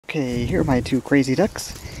Okay, here are my two crazy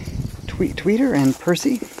ducks, Tweeter and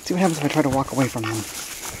Percy. See what happens if I try to walk away from them.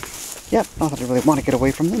 Yep, not that I really want to get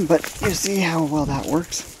away from them, but you see how well that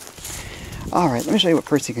works. Alright, let me show you what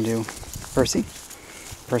Percy can do. Percy?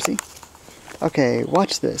 Percy? Okay,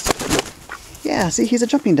 watch this. Yeah, see, he's a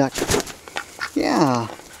jumping duck. Yeah,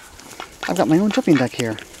 I've got my own jumping duck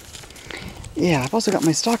here. Yeah, I've also got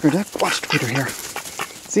my stalker duck. Watch Tweeter here.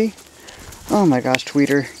 See? Oh my gosh,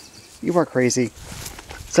 Tweeter. You are crazy.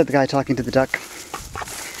 Said the guy talking to the duck.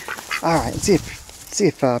 Alright, see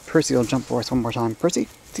if Percy will jump for us one more time. Percy,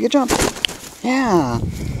 see a jump. Yeah.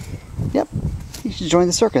 Yep. He should join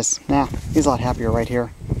the circus. Nah, he's a lot happier right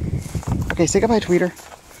here. Okay, say goodbye, Tweeter.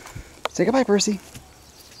 Say goodbye, Percy.